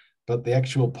 minutes, but the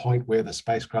actual point where the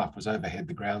spacecraft was overhead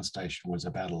the ground station was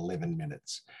about 11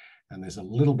 minutes. And there's a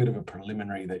little bit of a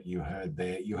preliminary that you heard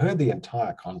there. You heard the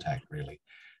entire contact, really.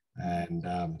 And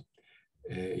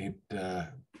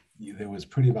there was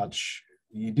pretty much,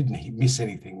 you didn't miss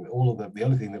anything. The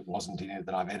only thing that wasn't in it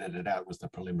that I've edited out was the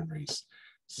preliminaries.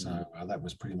 So that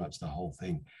was pretty much the whole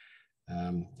thing.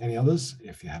 Any others,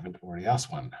 if you haven't already asked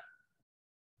one?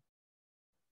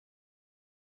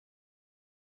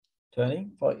 Tony,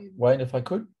 Wayne, if I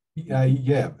could?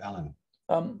 Yeah, Alan.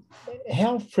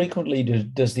 How frequently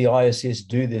does the ISS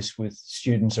do this with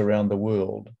students around the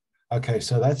world? Okay,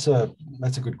 so that's a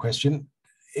good question.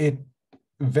 It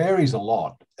varies a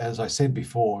lot. As I said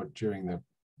before during the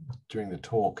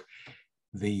talk,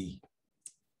 it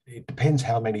depends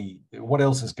what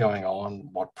else is going on,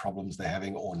 what problems they're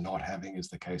having or not having, as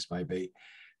the case may be.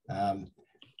 I'll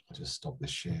just stop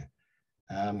this share.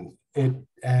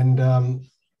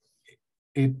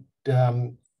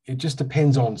 It just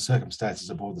depends on circumstances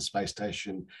aboard the space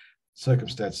station,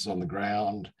 circumstances on the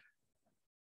ground,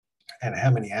 and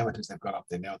how many amateurs they've got up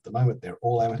there. Now, at the moment, they're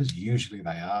all amateurs. Usually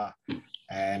they are.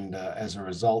 And as a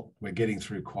result, we're getting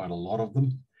through quite a lot of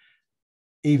them.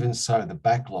 Even so, the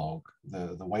backlog,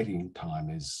 the waiting time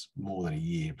is more than a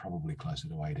year, probably closer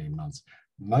to 18 months.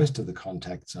 Most of the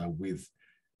contacts are with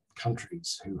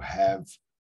countries who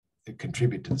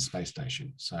contribute to the space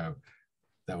station. So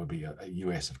that would be a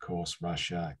US, of course,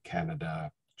 Russia,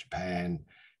 Canada, Japan,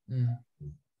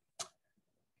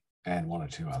 and one or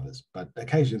two others. But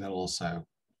occasionally they'll also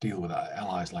deal with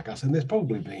allies like us. And there's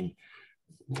probably been,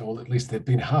 or at least there've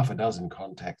been half a dozen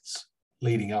contacts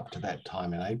leading up to that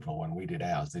time in April when we did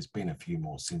ours. There's been a few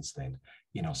more since then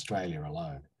in Australia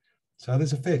alone. So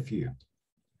there's a fair few.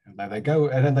 And they go,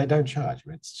 and they don't charge.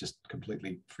 It's just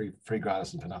completely free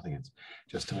gratis and for nothing. It's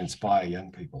just to inspire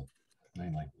young people,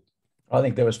 mainly. I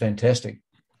think that was fantastic.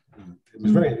 It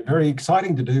was very, very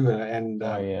exciting to do. And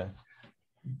yeah.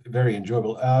 very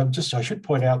enjoyable. I should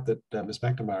point out that Ms.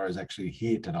 McNamara is actually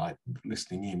here tonight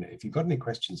listening in. If you've got any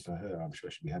questions for her, I'm sure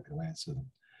she'll be happy to answer them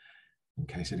in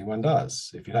case anyone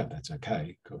does. If you don't, that's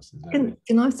okay. Of course, there's no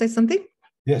can I say something?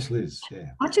 Yes, Liz.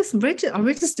 Yeah. I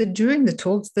registered during the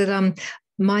talks that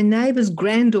my neighbour's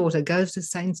granddaughter goes to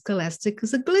St.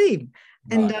 Scholastica's at Glebe.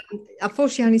 And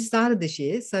unfortunately, she only started this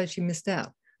year, so she missed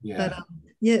out. Yeah. But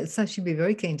yeah, so she'd be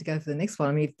very keen to go for the next one.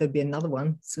 I mean, if there'd be another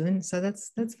one soon. So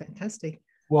that's fantastic.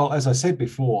 Well, as I said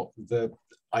before,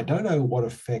 I don't know what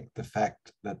effect the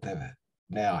fact that they've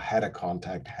now had a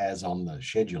contact has on the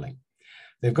scheduling.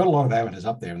 They've got a lot of amateurs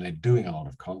up there and they're doing a lot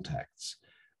of contacts.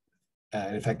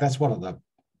 In fact, that's one of the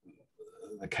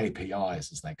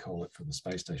KPIs, as they call it, for the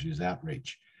space station, is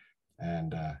outreach.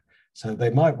 And so we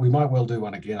might well do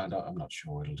one again. I'm not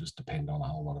sure. It'll just depend on a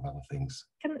whole lot of other things.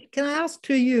 Can I ask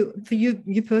for you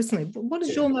personally, what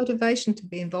is your motivation to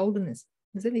be involved in this?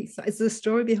 Is there a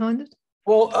story behind it?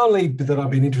 Well, only that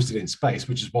I've been interested in space,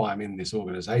 which is why I'm in this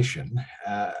organization.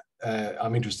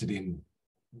 I'm interested in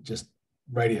just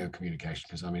radio communication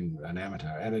because I'm an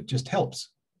amateur, and it just helps.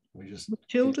 With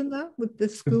children, though, with the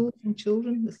schools and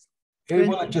children.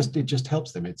 Well, it just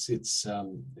helps them. It's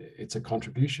a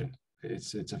contribution.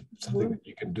 It's something that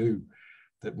you can do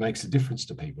that makes a difference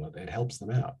to people. It helps them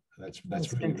out. That's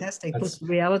really fantastic. Plus the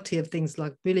reality of things,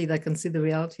 like really, they can see the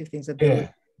reality of things. Yeah.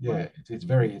 It's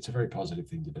a very positive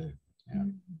thing to do. Yeah.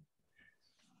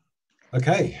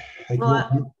 Okay. Hey,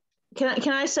 well,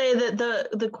 can I say that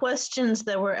the questions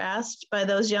that were asked by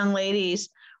those young ladies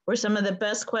were some of the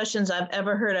best questions I've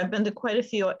ever heard. I've been to quite a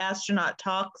few astronaut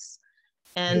talks,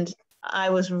 and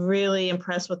I was really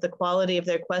impressed with the quality of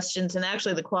their questions and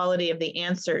actually the quality of the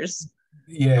answers.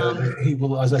 Yeah,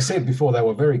 as I said before, they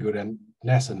were very good, and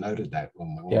NASA noted that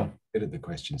when we submitted the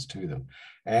questions to them.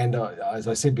 And as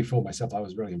I said before myself, I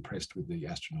was really impressed with the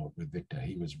astronaut, with Victor.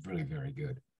 He was really very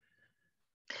good.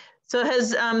 So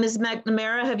has Ms.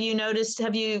 McNamara, have you noticed,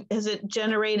 has it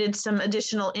generated some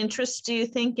additional interest, do you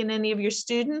think, in any of your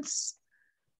students?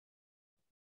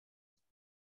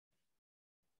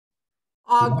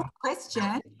 Good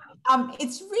question.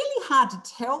 It's really hard to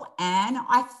tell, Anne.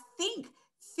 I think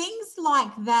things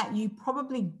like that you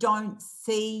probably don't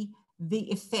see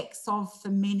the effects of for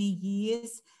many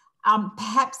years.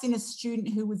 Perhaps in a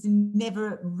student who was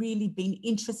never really been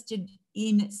interested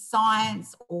in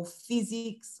science or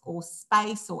physics or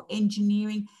space or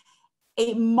engineering,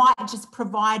 it might just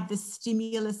provide the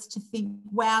stimulus to think,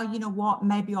 wow, you know what,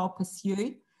 maybe I'll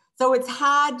pursue. So it's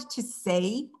hard to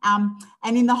see. And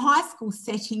in the high school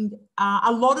setting,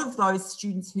 a lot of those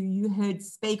students who you heard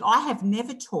speak, I have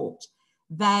never taught.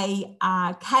 They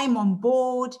came on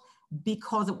board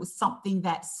because it was something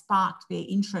that sparked their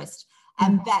interest.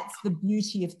 And that's the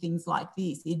beauty of things like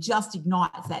this. It just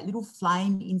ignites that little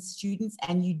flame in students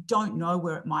and you don't know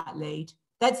where it might lead.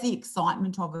 That's the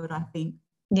excitement of it, I think.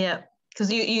 Yeah,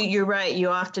 because you're right. You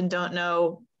often don't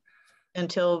know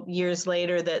until years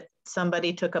later that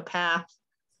somebody took a path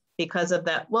because of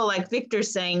that. Well, like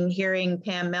Victor's saying, hearing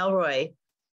Pam Melroy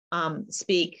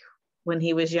speak when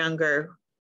he was younger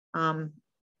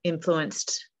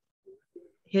influenced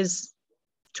his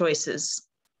choices.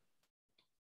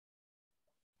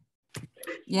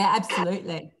 Yeah,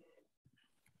 absolutely.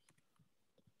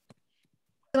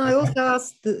 Can I also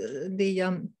ask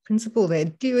the principal there,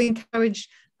 do you encourage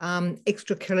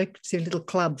extracurricular little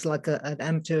clubs like an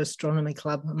amateur astronomy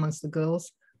club amongst the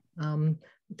girls,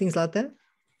 things like that,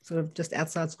 sort of just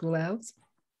outside school hours?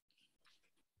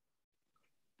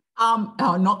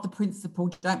 Oh, not the principal,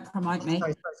 don't promote me.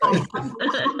 Sorry.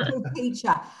 The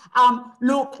teacher.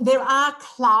 Look, there are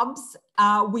clubs.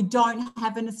 We don't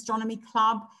have an astronomy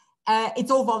club. It's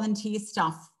all volunteer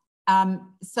stuff.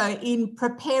 So in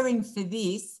preparing for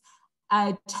this,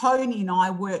 Tony and I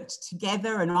worked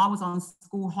together, and I was on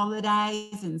school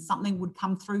holidays and something would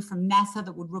come through from NASA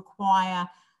that would require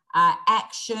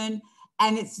action,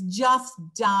 and it's just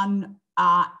done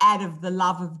out of the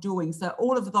love of doing. So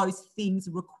all of those things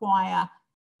require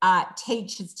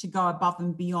teachers to go above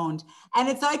and beyond. And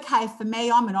it's okay for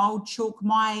me. I'm an old chook.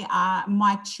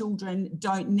 My children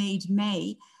don't need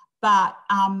me. But,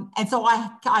 and so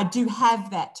I do have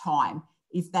that time,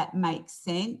 if that makes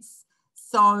sense.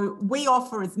 So we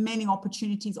offer as many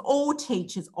opportunities, all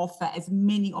teachers offer as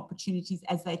many opportunities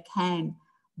as they can.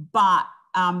 But,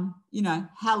 you know,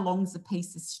 how long's a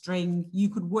piece of string? You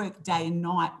could work day and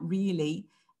night, really.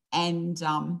 And,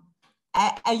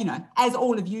 you know, as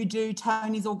all of you do,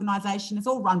 Tony's organisation, it's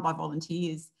all run by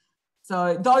volunteers.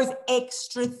 So those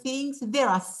extra things, there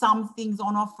are some things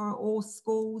on offer at all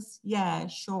schools. Yeah,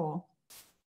 sure.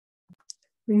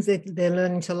 Things that they're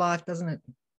learning to like, doesn't it?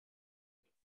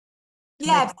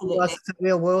 Yeah, absolutely. It's a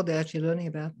real world they're actually learning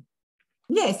about.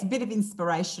 Yes, a bit of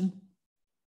inspiration.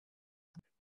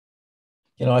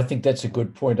 You know, I think that's a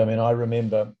good point. I mean, I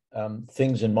remember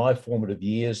things in my formative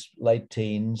years, late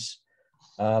teens,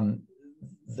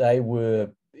 they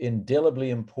were indelibly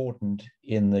important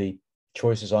in the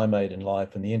choices I made in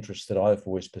life and the interests that I've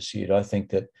always pursued. I think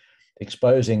that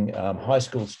exposing high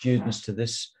school students to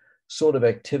this sort of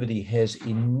activity has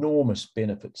enormous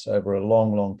benefits over a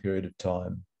long, long period of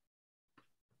time.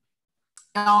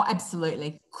 Oh,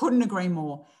 absolutely. Couldn't agree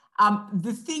more.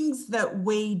 The things that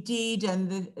we did and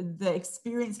the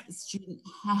experience that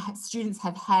students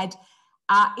have had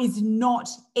is not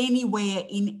anywhere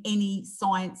in any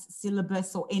science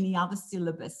syllabus or any other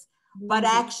syllabus. But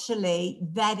actually,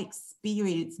 that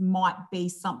experience might be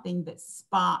something that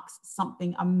sparks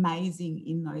something amazing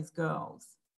in those girls.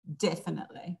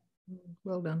 Definitely.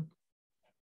 Well done.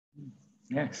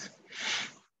 Yes.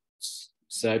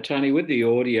 So, Tony, with the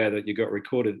audio that you got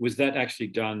recorded, was that actually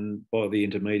done by the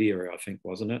intermediary, I think,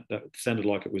 wasn't it? That sounded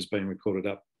like it was being recorded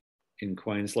up in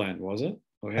Queensland, was it?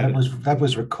 Or that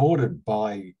was recorded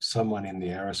by someone in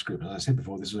the ARIS group. As I said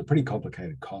before, this was a pretty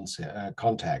complicated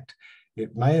contact.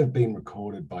 It may have been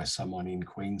recorded by someone in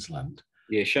Queensland.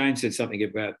 Yeah, Shane said something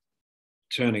about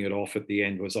turning it off at the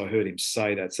end. I heard him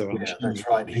say that. So yeah, that's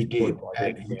right. He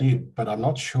did, but I'm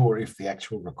not sure if the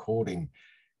actual recording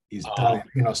is done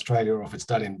in Australia or if it's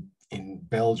done in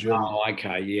Belgium. Oh,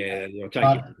 okay, yeah.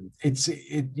 But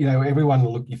you know,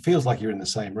 everyone it feels like you're in the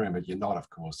same room, but you're not. Of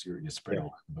course, you're spread all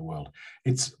over the world.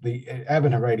 It's the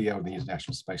Advent Radio and the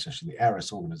International Space Station, the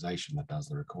ARIS organization, that does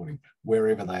the recording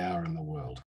wherever they are in the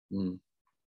world. Mm.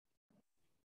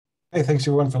 Hey, thanks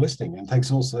everyone for listening, and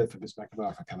thanks also for Ms.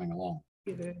 McNamara for coming along.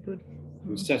 Very good. It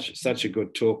was such a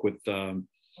good talk with the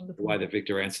way that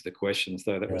Victor answered the questions,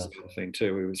 though. That was the other thing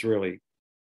too. It was really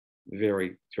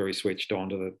very, very switched on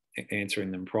to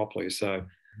answering them properly. So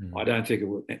I don't think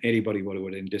anybody would have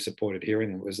been disappointed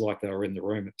hearing them. It was like they were in the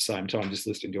room at the same time, just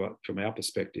listening to it from our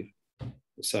perspective. It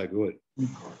was so good.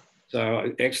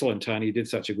 So excellent, Tony. You did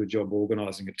such a good job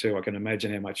organising it too. I can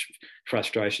imagine how much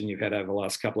frustration you've had over the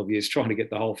last couple of years trying to get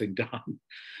the whole thing done.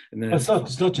 And then it's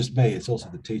not just me, it's also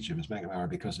the teacher, Ms. McNamara,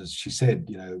 because as she said,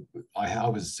 you know, I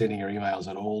was sending her emails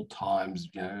at all times,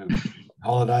 you know,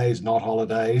 holidays, not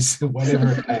holidays,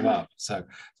 whatever it came up. So it's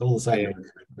all the same.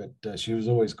 Yeah. But she was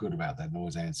always good about that and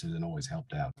always answered and always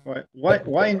helped out. Right.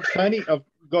 Wayne, Tony, I've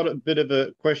got a bit of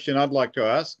a question I'd like to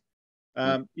ask.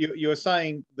 You were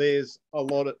saying there's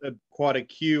quite a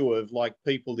queue of like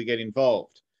people to get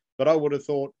involved, but I would have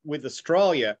thought with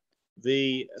Australia,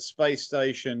 the space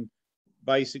station,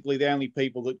 basically the only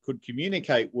people that could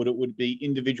communicate would be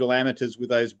individual amateurs with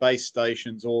those base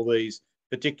stations or these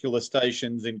particular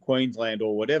stations in Queensland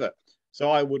or whatever.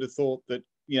 So I would have thought that,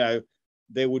 you know,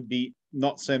 there would be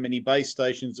not so many base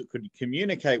stations that could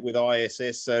communicate with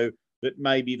ISS, so that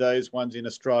maybe those ones in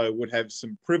Australia would have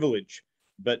some privilege.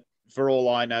 But for all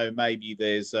I know, maybe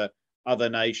there's other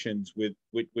nations with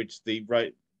which the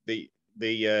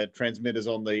transmitters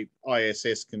on the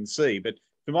ISS can see. But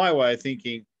for my way of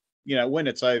thinking, you know, when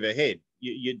it's overhead,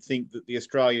 you'd think that the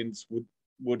Australians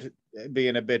would be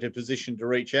in a better position to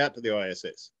reach out to the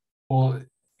ISS. Well,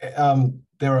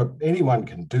 anyone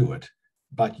can do it,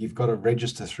 but you've got to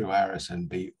register through ARIS and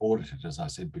be audited, as I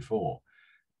said before.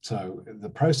 So the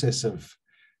process of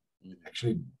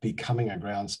actually becoming a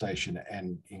ground station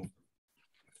and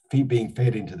being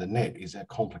fed into the net is a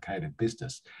complicated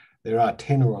business. There are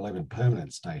 10 or 11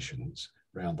 permanent stations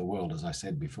around the world, as I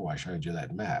said before. I showed you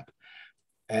that map.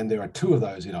 And there are 2 of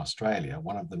those in Australia.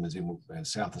 One of them is in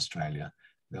South Australia.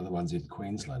 The other one's in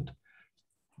Queensland.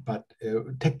 But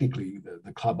technically,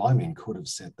 the club I'm in could have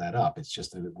set that up. It's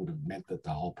just that it would have meant that the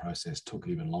whole process took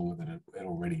even longer than it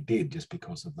already did, just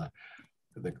because of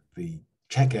the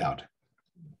checkout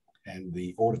and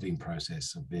the auditing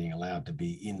process of being allowed to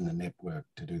be in the network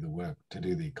to do the work, to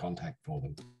do the contact for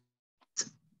them.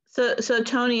 So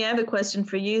Tony, I have a question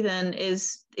for you then.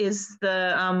 Is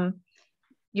the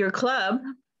your club,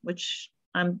 which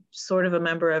I'm sort of a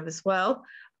member of as well,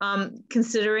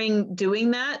 considering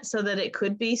doing that so that it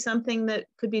could be something that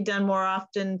could be done more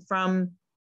often from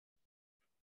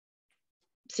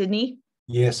Sydney?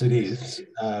 Yes, it is.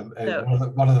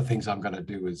 One of the things I'm going to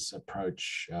do is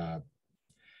approach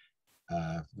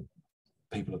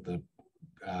people at the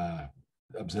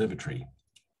observatory,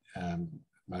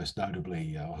 most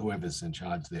notably whoever's in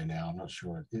charge there now. I'm not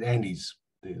sure. Andy's.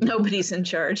 Nobody's in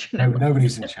charge.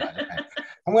 Nobody's in charge. Okay.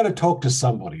 I'm going to talk to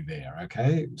somebody there.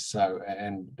 Okay. So,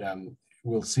 and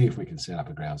we'll see if we can set up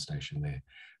a ground station there.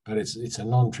 But it's a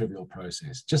non-trivial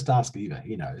process. Just ask Eva,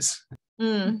 he knows.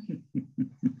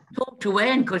 Talk to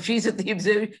Anne, because she's at the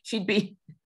observatory. She'd be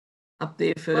up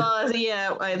there for. Well,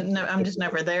 yeah, I'm just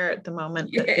never there at the moment.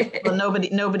 Yeah. Well,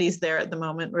 nobody's there at the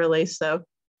moment, really. So,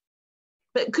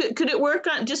 but could it work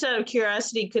on? Just out of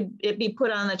curiosity, could it be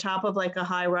put on the top of like a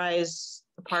high-rise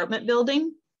apartment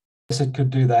building? Yes, it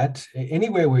could do that.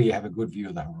 Anywhere where you have a good view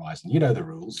of the horizon. You know the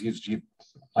rules.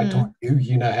 I taught you.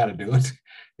 You know how to do it.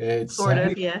 It's sort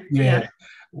of, yeah.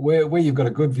 Where you've got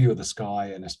a good view of the sky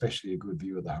and especially a good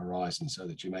view of the horizon, so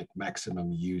that you make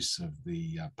maximum use of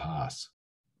the pass.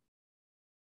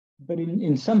 But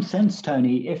in some sense,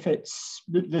 Tony, if it's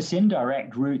this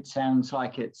indirect route, sounds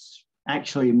like it's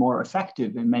actually more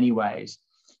effective in many ways,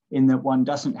 in that one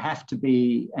doesn't have to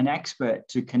be an expert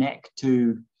to connect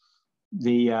to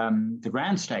the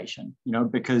ground station, you know,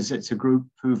 because it's a group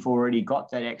who've already got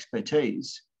that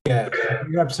expertise. Yeah,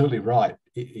 you're absolutely right,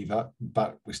 Eva,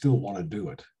 but we still want to do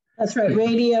it. That's right.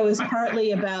 Radio is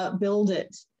partly about build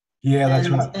it. Yeah, that's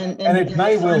right. And it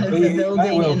may well be the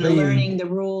building and the learning the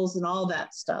rules and all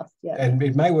that stuff. Yeah. And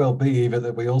it may well be, Eva,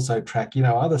 that we also track, you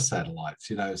know, other satellites,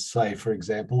 you know, say, for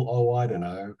example, I don't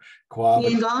know,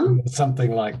 Kawaba, something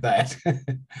like that.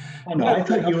 I know. I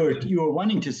thought you were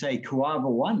wanting to say Kawaba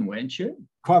 1, weren't you?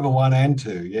 Kawaba 1 and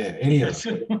 2, yeah, any of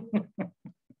them.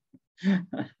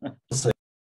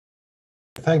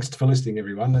 Thanks for listening,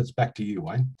 everyone. It's back to you,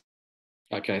 Wayne.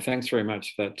 Okay, thanks very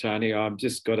much for that, Tony. I've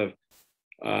just got to